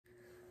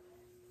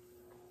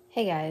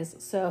Hey guys,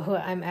 so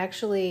I'm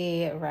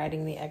actually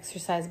riding the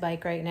exercise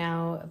bike right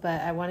now,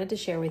 but I wanted to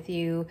share with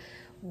you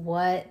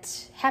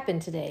what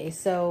happened today.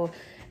 So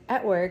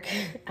at work,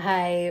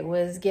 I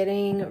was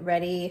getting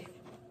ready.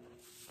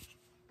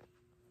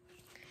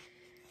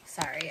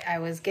 I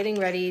was getting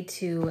ready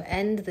to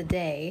end the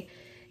day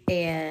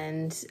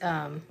and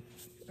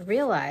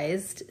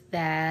realized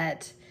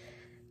that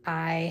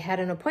I had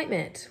an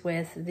appointment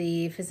with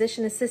the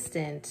physician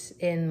assistant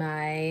in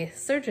my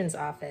surgeon's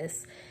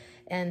office.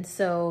 And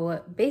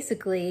so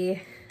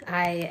basically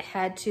I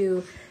had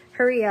to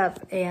hurry up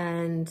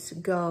and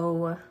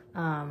go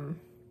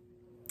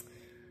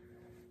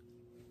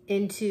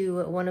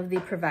into one of the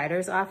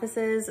provider's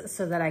offices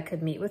so that I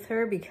could meet with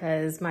her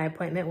because my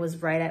appointment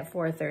was right at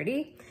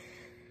 4:30.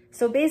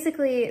 So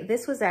basically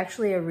this was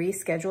actually a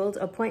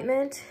rescheduled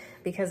appointment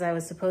because I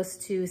was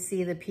supposed to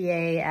see the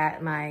PA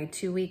at my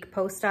 2-week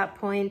post-op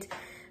point.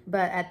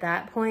 But at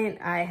that point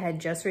I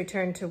had just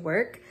returned to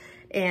work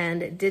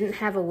and didn't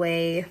have a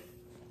way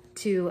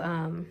to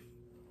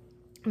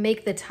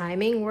make the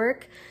timing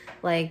work.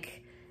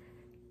 Like,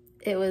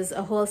 it was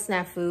a whole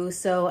snafu.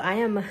 So I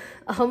am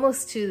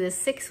almost to the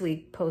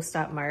 6-week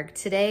post-op mark.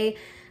 Today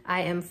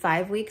I am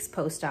 5 weeks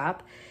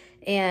post-op,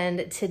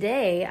 and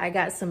today I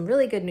got some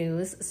really good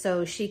news.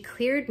 So she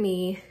cleared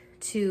me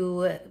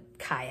to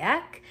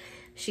kayak,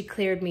 she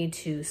cleared me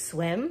to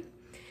swim,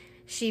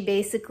 she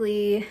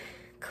basically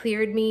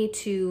cleared me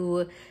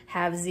to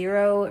have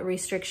 0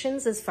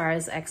 restrictions as far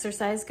as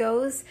exercise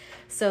goes.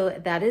 So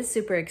that is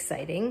super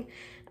exciting.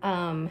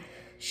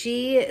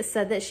 She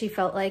said that she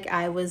felt like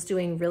I was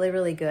doing really,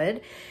 really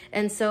good.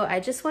 And so I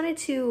just wanted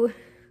to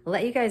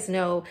let you guys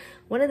know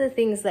one of the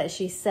things that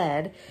she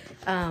said,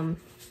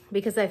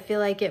 because I feel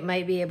like it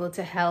might be able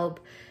to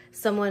help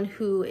someone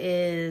who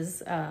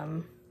is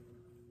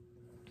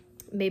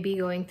maybe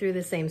going through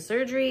the same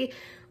surgery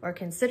or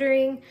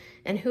considering,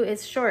 and who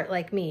is short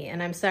like me.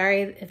 And I'm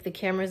sorry if the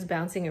camera's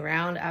bouncing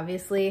around.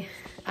 Obviously,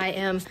 I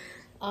am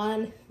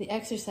on the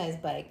exercise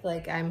bike,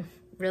 like I'm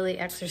really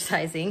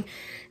exercising.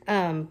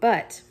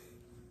 But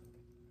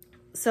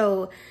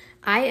so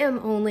I am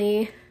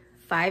only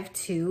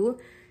 5'2",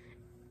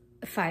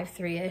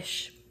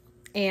 5'3"-ish,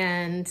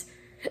 and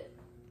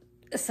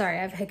sorry,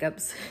 I have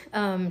hiccups.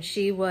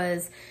 She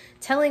was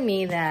telling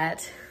me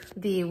that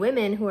the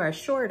women who are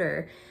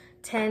shorter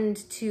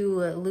tend to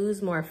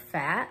lose more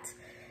fat,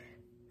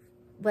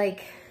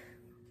 like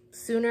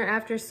sooner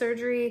after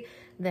surgery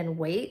than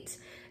weight.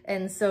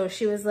 And so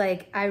she was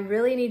like, I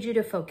really need you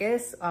to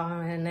focus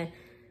on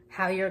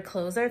how your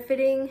clothes are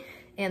fitting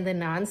and the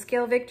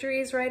non-scale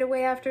victories right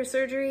away after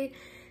surgery.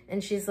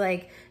 And she's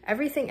like,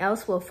 everything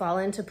else will fall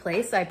into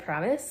place, I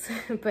promise.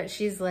 But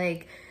she's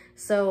like,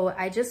 so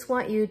I just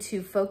want you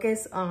to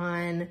focus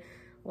on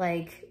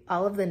like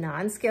all of the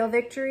non-scale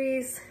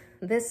victories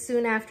this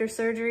soon after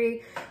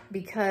surgery,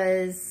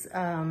 because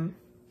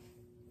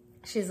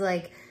she's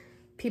like,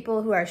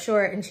 people who are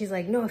short, and she's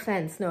like, no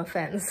offense,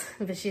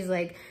 but she's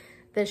like,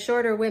 the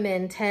shorter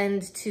women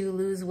tend to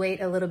lose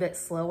weight a little bit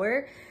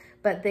slower,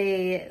 but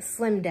they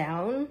slim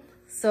down.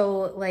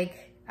 So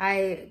like,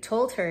 I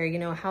told her, you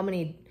know, how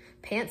many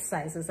pants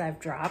sizes I've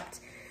dropped.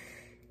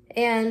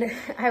 And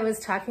I was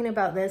talking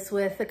about this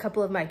with a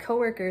couple of my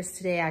coworkers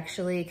today,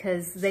 actually,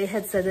 because they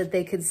had said that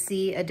they could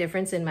see a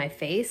difference in my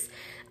face.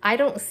 I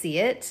don't see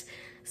it.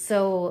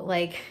 So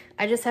like,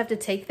 I just have to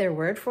take their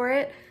word for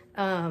it.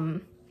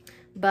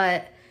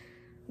 But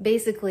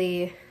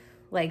basically,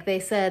 like,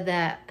 they said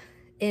that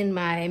in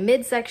my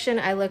midsection,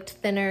 I looked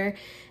thinner,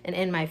 and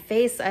in my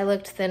face, I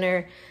looked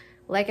thinner.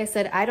 Like I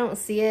said, I don't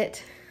see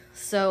it,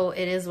 so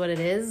it is what it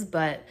is.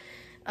 But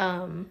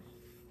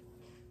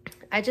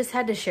I just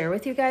had to share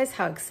with you guys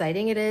how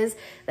exciting it is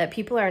that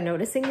people are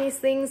noticing these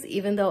things,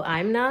 even though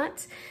I'm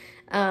not.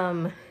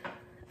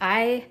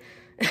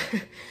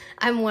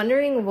 I'm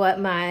wondering what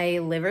my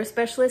liver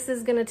specialist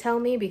is gonna tell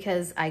me,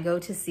 because I go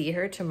to see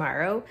her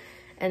tomorrow.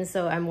 And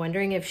so I'm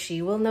wondering if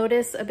she will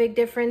notice a big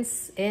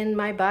difference in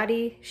my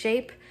body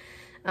shape.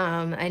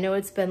 I know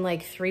it's been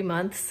like 3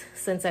 months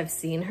since I've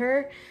seen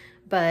her,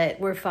 but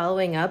we're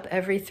following up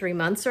every 3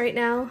 months right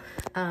now,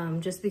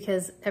 just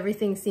because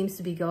everything seems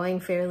to be going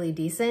fairly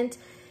decent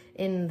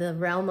in the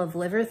realm of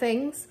liver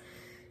things.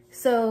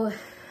 So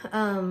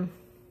I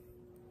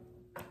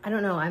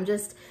don't know,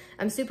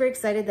 I'm super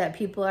excited that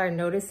people are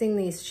noticing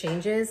these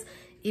changes,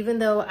 even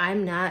though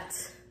I'm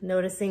not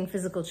noticing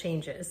physical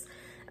changes.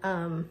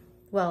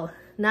 Well,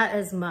 not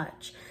as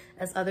much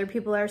as other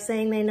people are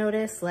saying they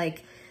notice.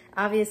 Like,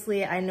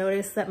 obviously I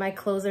noticed that my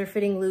clothes are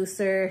fitting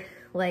looser.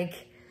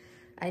 Like,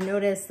 I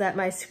noticed that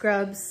my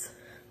scrubs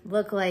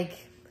look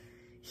like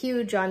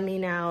huge on me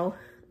now.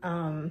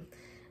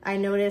 I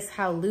notice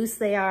how loose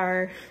they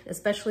are,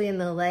 especially in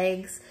the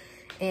legs.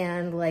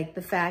 And like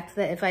the fact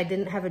that if I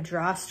didn't have a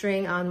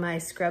drawstring on my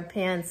scrub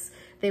pants,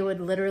 they would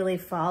literally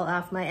fall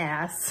off my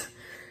ass.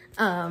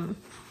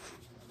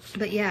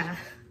 But yeah,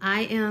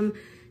 I am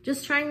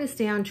just trying to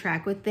stay on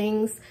track with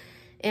things.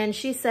 And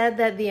she said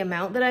that the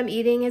amount that I'm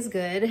eating is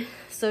good.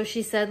 So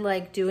she said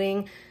like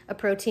doing a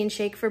protein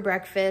shake for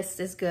breakfast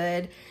is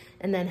good,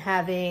 and then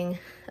having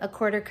a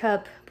 1/4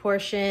 cup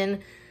portion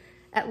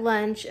at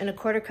lunch and a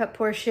 1/4 cup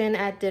portion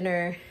at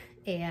dinner,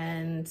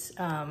 and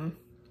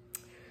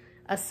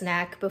a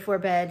snack before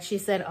bed. She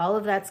said all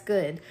of that's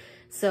good.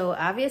 So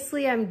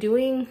obviously I'm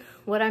doing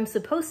what I'm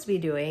supposed to be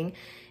doing,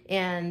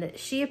 and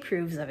she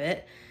approves of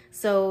it.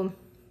 So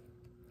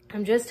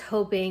I'm just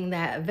hoping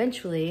that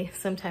eventually,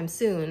 sometime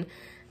soon,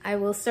 I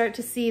will start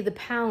to see the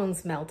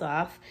pounds melt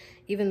off,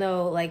 even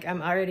though like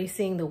I'm already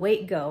seeing the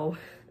weight go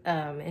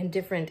in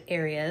different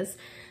areas.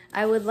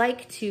 I would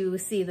like to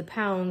see the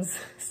pounds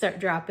start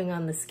dropping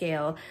on the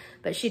scale,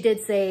 but she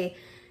did say,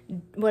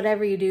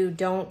 whatever you do,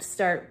 don't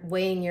start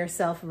weighing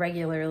yourself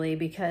regularly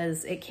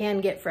because it can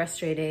get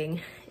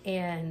frustrating.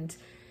 And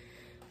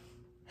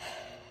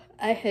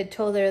I had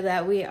told her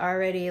that we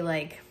already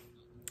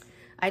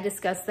I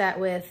discussed that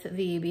with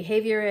the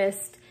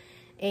behaviorist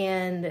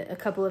and a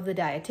couple of the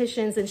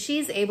dietitians, and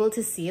she's able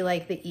to see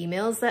like the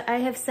emails that I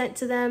have sent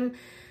to them.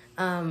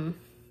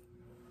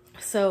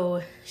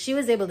 So she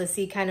was able to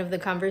see kind of the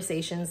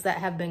conversations that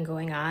have been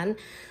going on.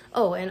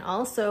 Oh, and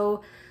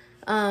also,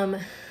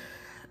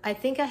 I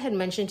think I had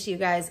mentioned to you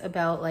guys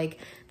about like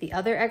the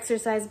other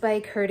exercise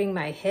bike hurting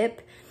my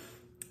hip.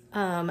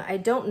 I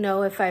don't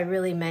know if I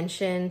really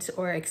mentioned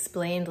or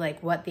explained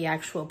like what the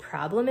actual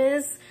problem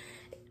is.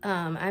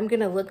 I'm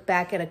gonna look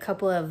back at a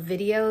couple of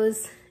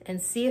videos and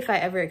see if I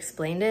ever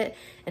explained it.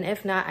 And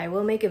if not, I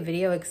will make a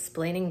video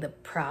explaining the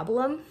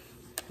problem.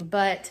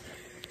 But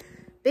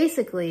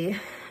basically,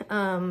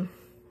 my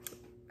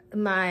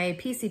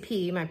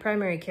PCP, my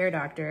primary care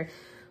doctor,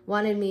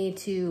 wanted me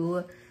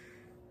to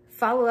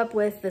follow up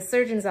with the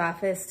surgeon's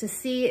office to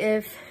see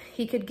if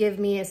he could give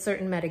me a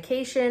certain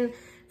medication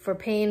for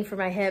pain for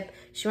my hip.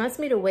 She wants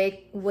me to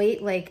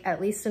wait like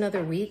at least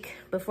another week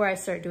before I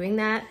start doing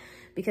that,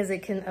 because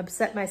it can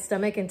upset my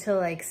stomach until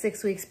like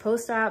 6 weeks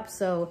post-op.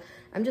 So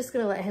I'm just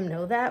gonna let him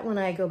know that when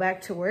I go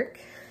back to work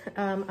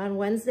on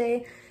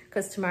Wednesday,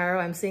 because tomorrow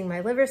I'm seeing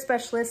my liver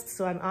specialist,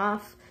 so I'm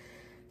off.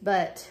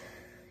 But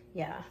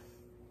yeah.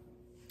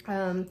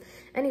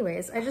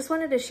 Anyways, I just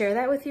wanted to share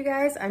that with you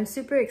guys. I'm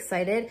super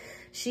excited.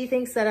 She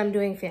thinks that I'm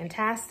doing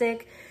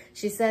fantastic.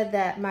 She said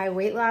that my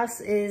weight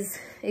loss is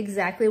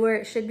exactly where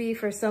it should be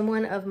for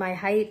someone of my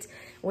height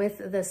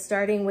with the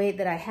starting weight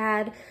that I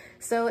had.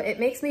 So it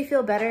makes me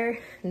feel better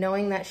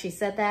knowing that she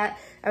said that.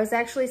 I was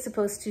actually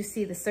supposed to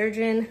see the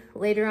surgeon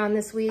later on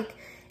this week,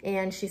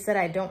 and she said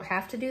I don't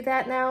have to do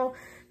that now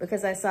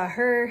because I saw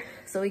her.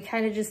 So we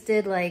kind of just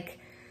did like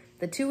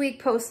the 2-week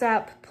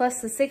post-op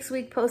plus the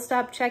 6-week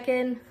post-op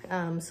check-in,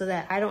 so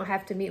that I don't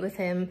have to meet with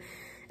him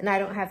and I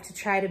don't have to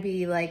try to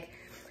be like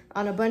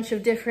on a bunch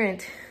of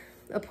different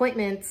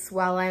appointments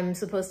while I'm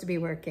supposed to be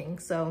working.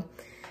 So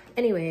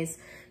anyways,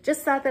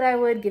 just thought that I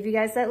would give you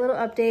guys that little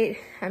update.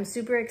 I'm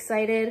super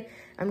excited.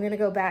 I'm gonna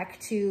go back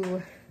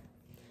to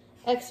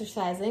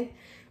exercising,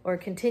 or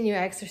continue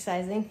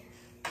exercising.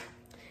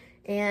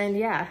 And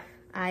yeah,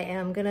 I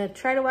am gonna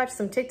try to watch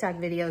some TikTok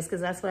videos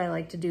because that's what I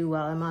like to do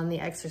while I'm on the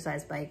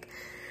exercise bike.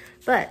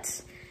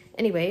 But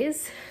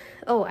anyways,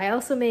 oh, I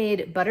also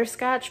made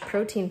butterscotch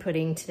protein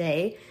pudding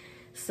today.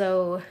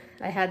 So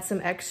I had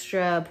some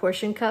extra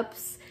portion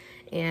cups,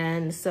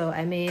 and so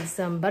I made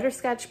some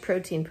butterscotch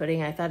protein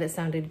pudding. I thought it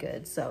sounded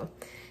good. So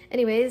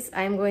anyways,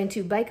 I'm going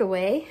to bike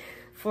away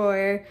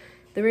for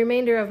the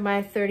remainder of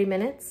my 30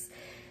 minutes,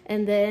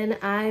 and then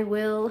I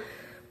will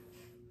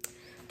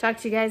talk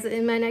to you guys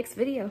in my next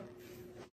video.